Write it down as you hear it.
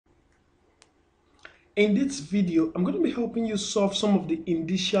In this video, I'm going to be helping you solve some of the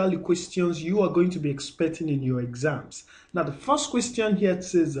initial questions you are going to be expecting in your exams. Now, the first question here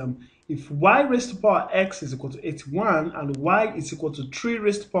says, if y raised to power x is equal to 81 and y is equal to 3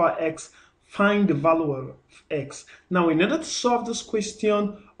 raised to power x, find the value of x. Now, in order to solve this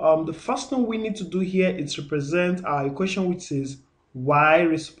question, the first thing we need to do here is represent our equation which says y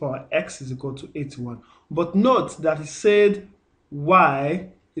raised to power x is equal to 81. But note that it said y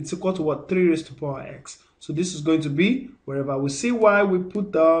it's equal to what? 3 raised to power x. So this is going to be, wherever we see y, we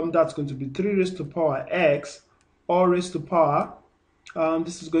put that's going to be 3 raised to power x, or raised to power,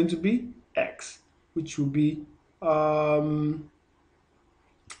 this is going to be x, which will be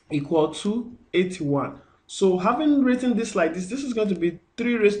equal to 81. So having written this like this is going to be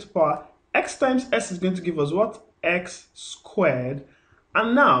 3 raised to power x times s is going to give us what? X squared.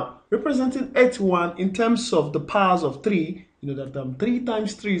 And now, representing 81 in terms of the powers of 3, you know that 3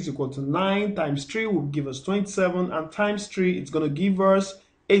 times 3 is equal to 9, times 3 will give us 27, and times 3 it's going to give us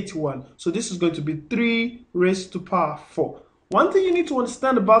 81. So this is going to be 3 raised to power 4. One thing you need to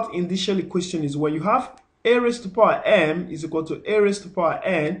understand about initial equation is when you have a raised to power m is equal to a raised to power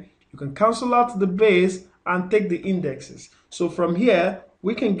n, you can cancel out the base and take the indexes. So from here,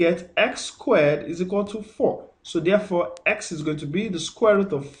 we can get x squared is equal to 4. So therefore, x is going to be the square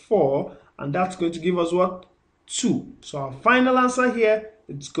root of 4, and that's going to give us what? 2. So our final answer here,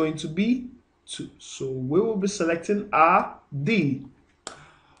 it's going to be 2. So we will be selecting our D.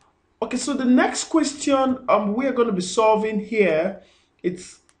 Okay, so the next question we are going to be solving here,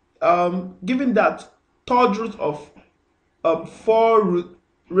 it's given that third root of 4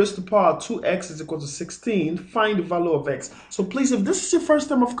 raised to power 2x is equal to 16, find the value of x. So please, if this is your first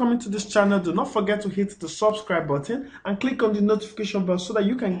time of coming to this channel, do not forget to hit the subscribe button and click on the notification bell so that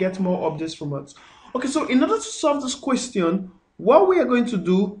you can get more updates from us. Okay, so in order to solve this question, what we are going to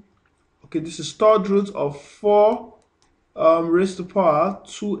do, okay, this is third root of 4 raised to power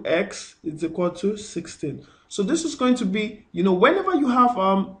 2x is equal to 16. So this is going to be, you know, whenever you have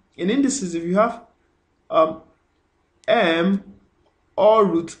in indices, if you have m or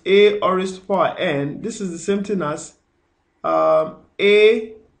root a or raised to power n, this is the same thing as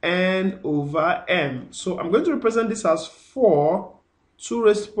a n over m. So I'm going to represent this as 4 2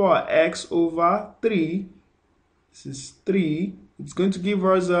 raised to power x over 3. This is 3. It's going to give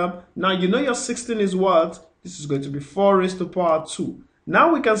us now you know your 16 is what? This is going to be 4 raised to power 2.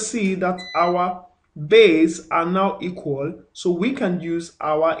 Now we can see that our base are now equal, so we can use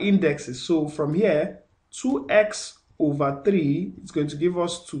our indexes. So from here, 2x over 3 is going to give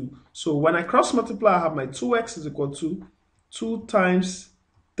us 2. So when I cross multiply, I have my 2x is equal to 2 times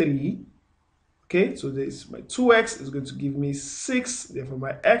 3. Okay, so this my 2x is going to give me 6. Therefore,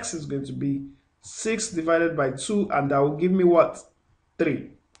 my x is going to be 6 divided by 2, and that will give me what? 3.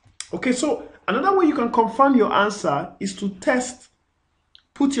 Okay, so another way you can confirm your answer is to test.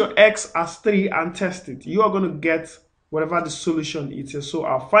 Put your x as 3 and test it. You are going to get whatever the solution is. So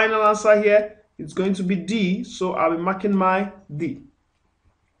our final answer here, it's going to be D, so I'll be marking my D.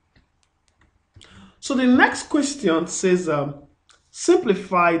 So the next question says,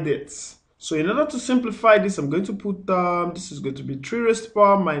 simplify this. So in order to simplify this, I'm going to put, this is going to be 3 raised to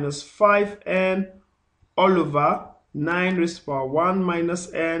power minus 5n all over 9 raised to power 1 minus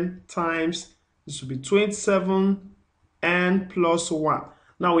n times, this will be 27n plus 1.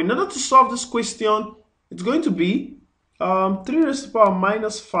 Now in order to solve this question, it's going to be 3 raised to power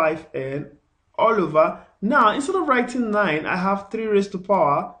minus 5n all over. Now, instead of writing 9, I have 3 raised to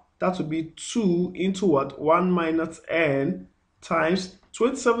power. That would be 2 into what? 1 minus n times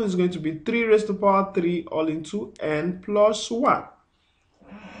 27 is going to be 3 raised to power 3 all into n plus 1.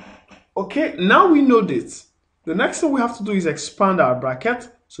 Okay, now we know this. The next thing we have to do is expand our bracket.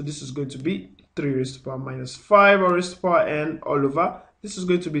 So this is going to be 3 raised to power minus 5 or raised to power n all over. This is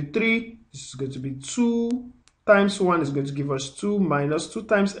going to be 3. This is going to be 2 times 1 is going to give us 2 minus 2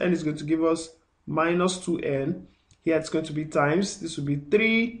 times n is going to give us minus 2n. Here it's going to be times, this will be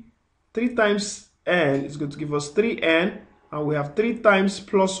 3 times n is going to give us 3n, and we have 3 times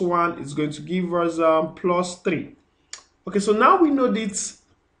plus 1 is going to give us plus 3. Okay, so now we know this.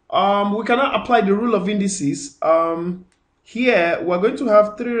 We cannot apply the rule of indices. Here we're going to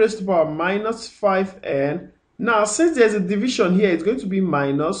have 3 raised to power minus 5n. Now since there's a division here, it's going to be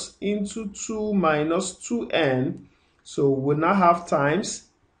minus into 2 minus 2n. So we now have times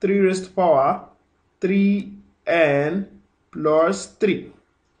 3 raised to power 3n plus 3.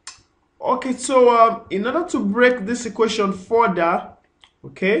 Okay, so in order to break this equation further,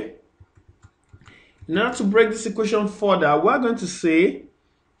 okay, in order to break this equation further, we're going to say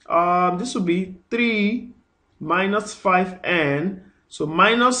this will be 3 minus 5n. So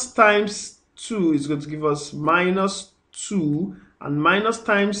minus times 2 is going to give us minus 2, and minus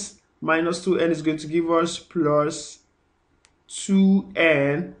times minus 2n is going to give us plus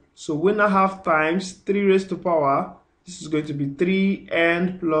 2n. So we now have times 3 raised to power. This is going to be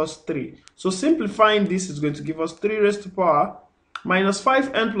 3n plus 3. So simplifying this is going to give us 3 raised to power minus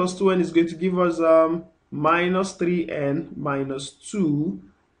 5n plus 2n is going to give us minus 3n minus 2,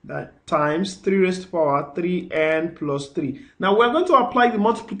 that times 3 raised to power 3n plus 3. Now we're going to apply the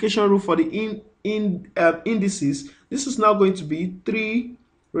multiplication rule for the indices. This is now going to be 3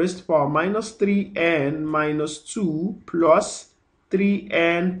 raised to power minus 3n minus 2 plus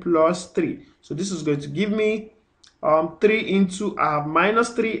 3n plus 3. So this is going to give me 3 into, I have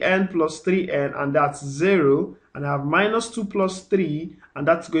minus 3n plus 3n, and that's 0, and I have minus 2 plus 3, and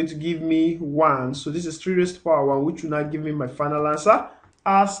that's going to give me 1. So this is 3 raised to power 1, which will now give me my final answer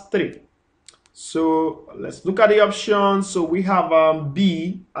as 3. So let's look at the options. So we have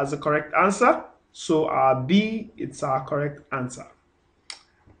B as the correct answer. So B, it's our correct answer.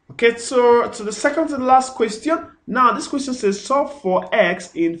 Okay, so to the second to the last question. Now this question says solve for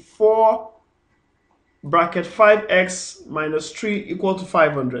x in 4 bracket 5x minus 3 equal to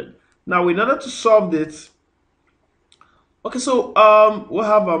 500. Now in order to solve this, okay, so we'll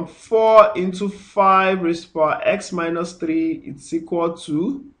have 4 into 5 raised to power x minus 3, it's equal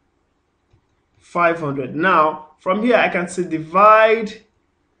to 500. Now from here I can say divide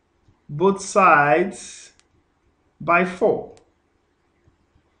both sides by 4.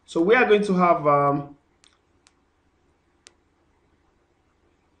 So we are going to have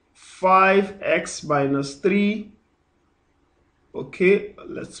 5x minus 3. Okay,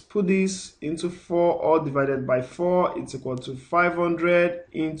 let's put this into 4, all divided by 4. It's equal to 500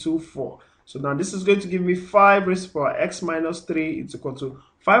 into 4. So now this is going to give me 5 raised to power x minus 3. It's equal to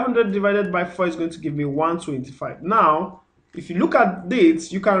 500 divided by 4 is going to give me 125. Now, if you look at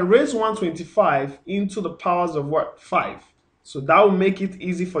this, you can raise 125 into the powers of what? 5. So that will make it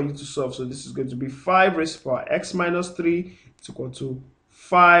easy for you to solve. So this is going to be 5 raised to power x minus 3. It's equal to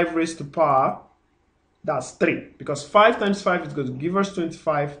 5 raised to power, that's 3. Because 5 times 5 is going to give us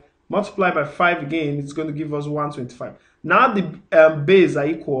 25. Multiply by 5 again, it's going to give us 125. Now the base are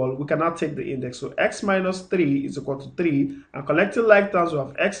equal, we cannot take the index. So x minus 3 is equal to 3. And collecting like terms, we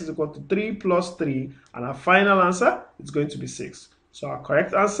have x is equal to 3 plus 3. And our final answer is going to be 6. So our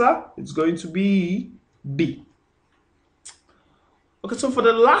correct answer is going to be B. Okay, so for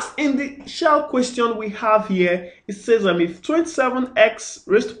the last initial question we have here, it says if 27x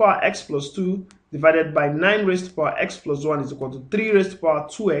raised to power x plus 2 divided by 9 raised to power x plus 1 is equal to 3 raised to power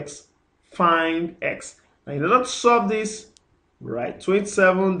 2x, find x. Now in order to solve this, right,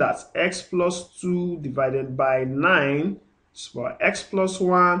 27, that's x plus 2 divided by 9 is power x plus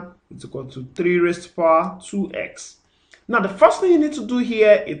 1 is equal to 3 raised to power 2x. Now the first thing you need to do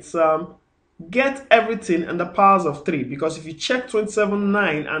here is get everything in the powers of 3, because if you check 27,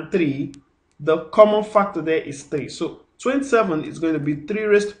 9, and 3, the common factor there is 3. So 27 is going to be 3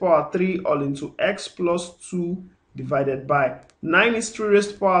 raised to power 3 all into x plus 2 divided by 9 is 3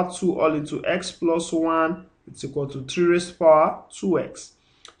 raised to power 2 all into x plus 1. It's equal to 3 raised to power 2x.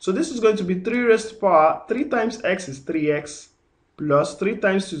 So this is going to be 3 raised to power 3 times x is 3x plus 3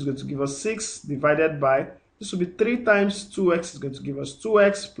 times 2 is going to give us 6 divided by, this will be 3 times 2x is going to give us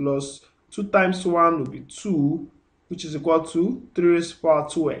 2x plus 2 times 1 will be 2, which is equal to 3 raised to power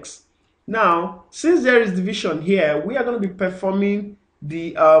 2x. Now, since there is division here, we are going to be performing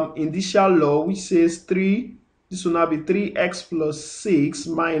the initial law, which says 3. This will now be 3x plus 6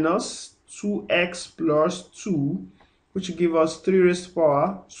 minus 2x plus 2, which will give us 3 raised to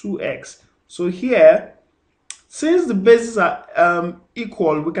power 2x. So here, since the bases are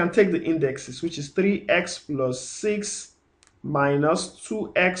equal, we can take the indexes, which is 3x plus 6 minus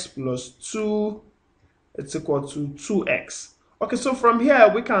 2x plus 2, it's equal to 2x. Okay, so from here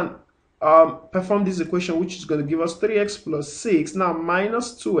we can perform this equation, which is going to give us 3x plus 6. Now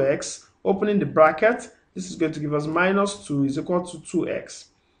minus 2x, opening the bracket, this is going to give us minus 2 is equal to 2x.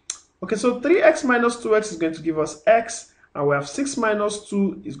 Okay, so 3x minus 2x is going to give us x, and we have 6 minus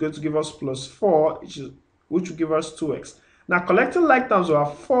 2 is going to give us plus 4, which will give us 2x. Now collecting like terms, we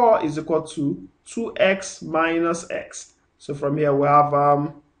have 4 is equal to 2x minus x. So from here we have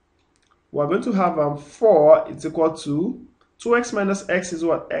we're going to have 4 is equal to 2x minus x is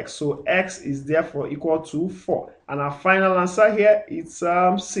what? X. So x is therefore equal to 4. And our final answer here is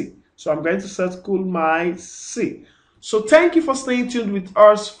C. So I'm going to circle my C. So thank you for staying tuned with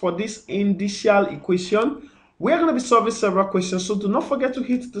us for this initial equation. We are going to be solving several questions, so do not forget to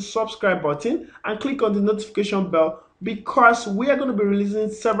hit the subscribe button and click on the notification bell, because we are going to be releasing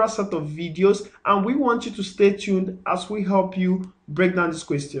several set of videos and we want you to stay tuned as we help you break down these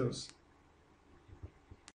questions.